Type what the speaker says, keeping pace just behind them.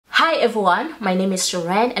Hi everyone, my name is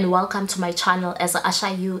Sharon and welcome to my channel as I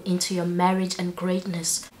usher you into your marriage and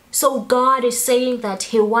greatness. So God is saying that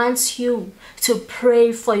He wants you to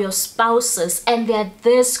pray for your spouses, and there are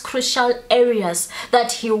these crucial areas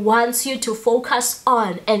that He wants you to focus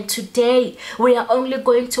on, and today we are only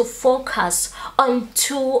going to focus on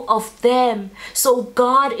two of them. So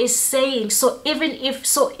God is saying, even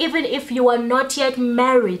if you are not yet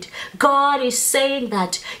married, God is saying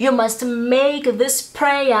that you must make this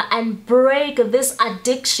prayer and break this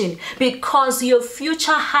addiction, because your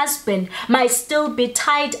future husband might still be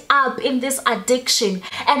tied up in this addiction.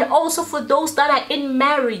 And also for those that are in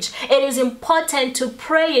marriage, it is important to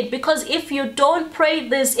pray it, because if you don't pray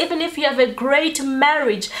this, even if you have a great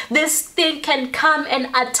marriage, this thing can come and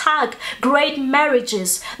attack great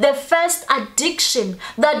marriages. The first addiction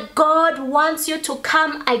that God wants you to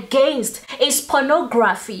come against is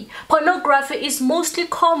pornography. Pornography is mostly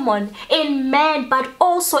common in men, but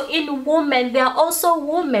also in women. There are also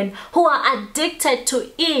women who are addicted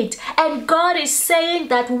to it, and God is saying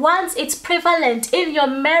that once it's prevalent in your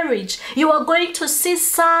marriage, you are going to see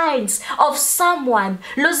signs of someone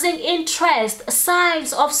losing interest,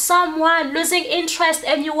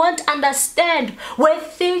 and you won't understand where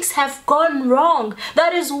things have gone wrong.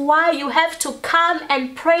 That is why you have to come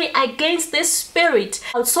and pray against this spirit.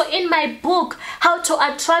 So in my book, How to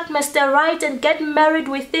Attract Mr. Right and Get Married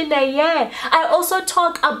Within a Year, I also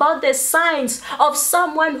talk about the signs of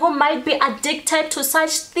someone who might be addicted to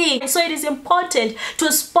such things. So it is important to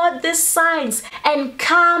spot these signs and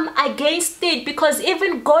come against it, because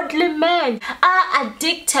even godly men are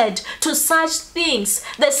addicted to such things.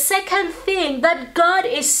 The second thing that God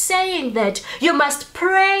is saying that you must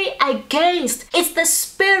pray against is the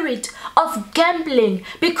spirit of gambling,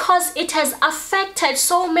 because it has affected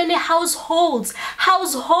so many households.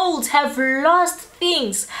 Households have lost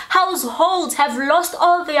things. Households have lost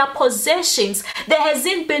all their possessions. There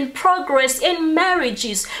hasn't been progress in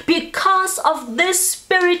marriages because of this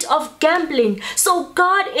spirit of gambling. So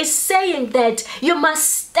God is saying that you must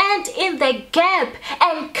stand in the gap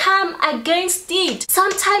and come against it.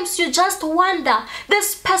 Sometimes you just wonder,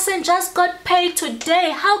 this person just got paid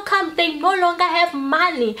today, how come they no longer have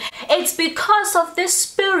money? It's because of these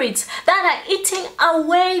spirits that are eating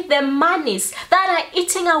away the monies, that are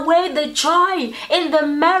eating away the joy in the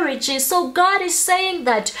marriages. So God is saying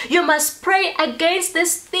that you must pray against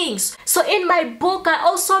these things. So in my book, I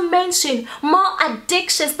also mention more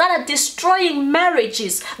addictions that are destroying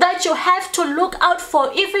marriages that you have to look out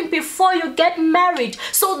for even before you get married,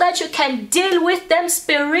 so that you can deal with them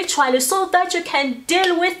spiritually, so that you can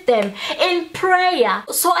deal with them in prayer.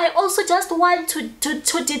 So I also just want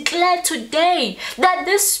to declare today that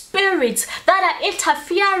these spirits that are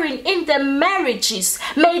interfering in the marriages,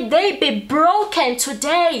 may they be broken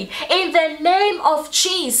today in the name of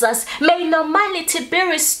Jesus. May normality be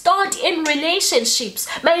restored in relationships.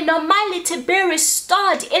 May normality be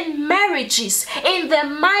restored in marriages in the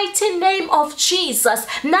mighty name of Jesus.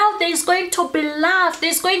 Now there's going to be love,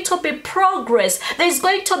 there's going to be progress, there's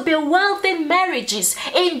going to be wealth in marriages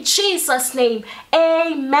in Jesus' name.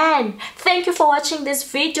 Amen. Thank you for watching this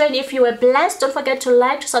video, and if you were blessed, don't forget to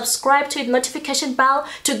like, to subscribe, to hit notification bell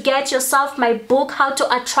to get yourself my book, How to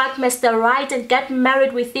Attract Mr. Right and Get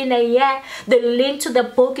Married Within a Year. The link to the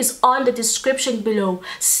book is on the description below.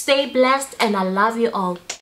 Stay blessed, and I love you all.